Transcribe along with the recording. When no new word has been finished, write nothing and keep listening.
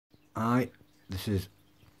Hi, this is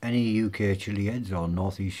N.E.U.K Chilli-heads, or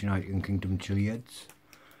North East United Kingdom chilli-heads.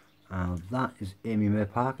 That is Amy May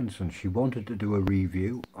Parkinson. She wanted to do a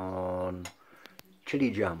review on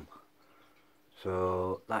chillijam.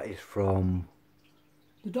 So that is from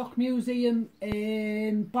the Dock Museum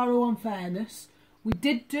in Barrow-on-Furness. We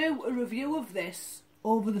did do a review of this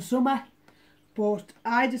over the summer, but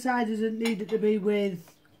I decided it needed to be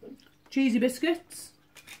with cheesy biscuits.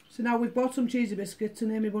 So now we've bought some cheesy biscuits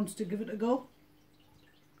and Amy wants to give it a go.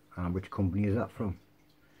 Which company is that from?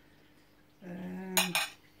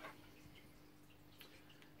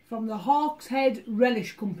 From the Hawkshead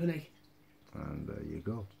Relish Company. And there you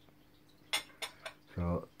go.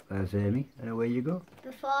 So there's Amy, and away you go.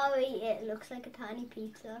 Before I eat it, it looks like a tiny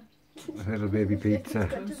pizza. A little baby pizza.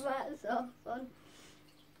 It's got tomato sauce on.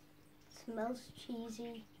 Smells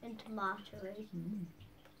cheesy and tomatoey.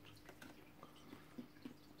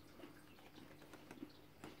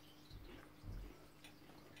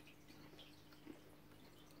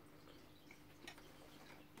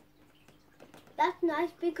 That's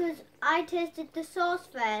nice because I tasted the sauce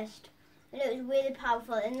first and it was really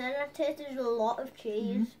powerful, and then I tasted a lot of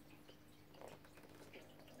cheese.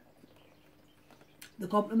 They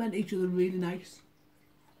complement each other really nice.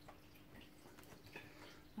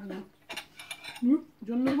 Hang on. Do you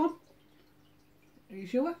want another one? Are you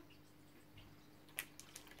sure?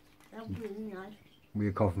 That's really nice. Were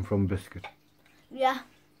you coughing from biscuit? Yeah.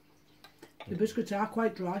 The biscuits are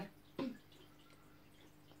quite dry, but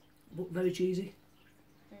very cheesy.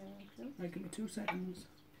 Right, give me 2 seconds.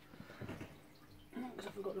 Because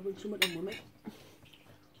I forgot to bring some of them with me.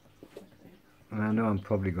 I know I'm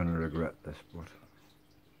probably going to regret this, but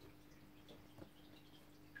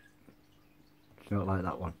it's not like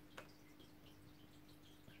that one.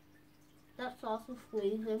 That sauce is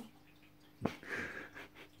freezing.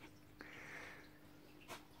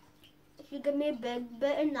 If you give me a big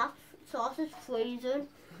bit and that sauce is freezing.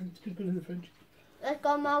 It's good in the fridge. That's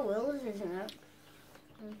got my wills, isn't it?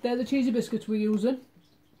 They're the cheesy biscuits we're using.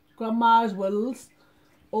 Grandma's Wills.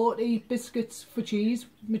 Oaty biscuits for cheese,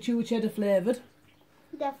 mature cheddar flavoured.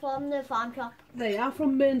 They're from the farm shop. They are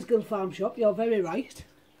from Mainsgill Farm Shop, you're very right.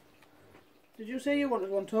 Did you say you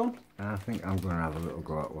wanted one, Tom? I think I'm going to have a little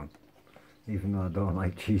go at one. Even though I don't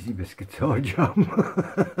like cheesy biscuits or jam.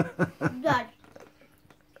 Dad,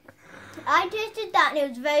 I tasted that and it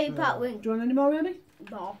was very powering. Do you want any more, Amy?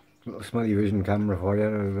 No. Little smelly vision camera for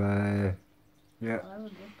you. Yeah.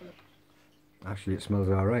 Actually, it smells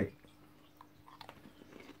alright.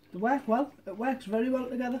 They work well. It works very well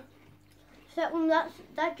together. Except when that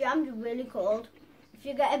jam's really cold. If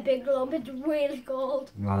you get a big lump, it's really cold.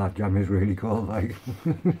 Well, that jam is really cold, like.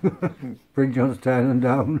 Bring John's turning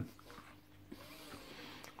down.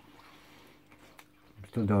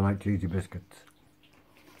 Still don't like cheesy biscuits.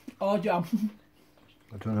 Or jam.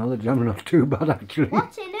 I don't know, the jam not too bad actually.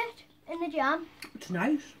 What's in it? In the jam? It's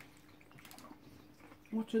nice.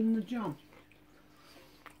 What's in the jam?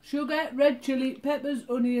 Sugar, red chilli, peppers,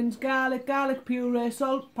 onions, garlic puree,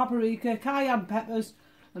 salt, paprika, cayenne peppers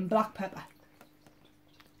and black pepper.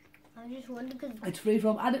 I just wondered because... It's free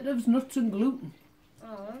from additives, nuts and gluten.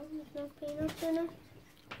 Oh, there's no peanuts in it.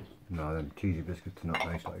 No, them cheesy biscuits are not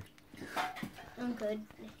nice like. I'm good.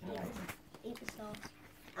 Eat the sauce.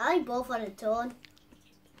 I like both on its own.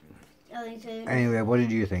 I think so. Anyway, what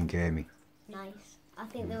did you think, Amy? Nice. I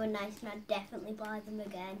think they were nice and I'd definitely buy them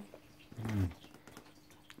again.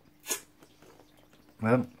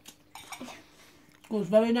 Well, Goes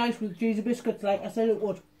very nice with cheesy biscuits like I said it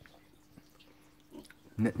would.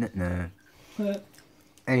 nah.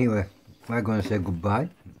 Anyway, we're going to say goodbye.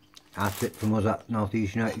 That's it from us at North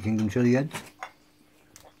East United Kingdom Chilli-heads.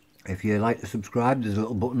 If you like to subscribe, there's a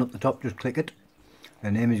little button up the top, just click it.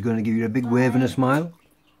 And Amy's going to give you a big wave and a smile.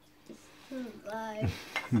 Bye.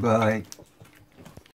 Bye.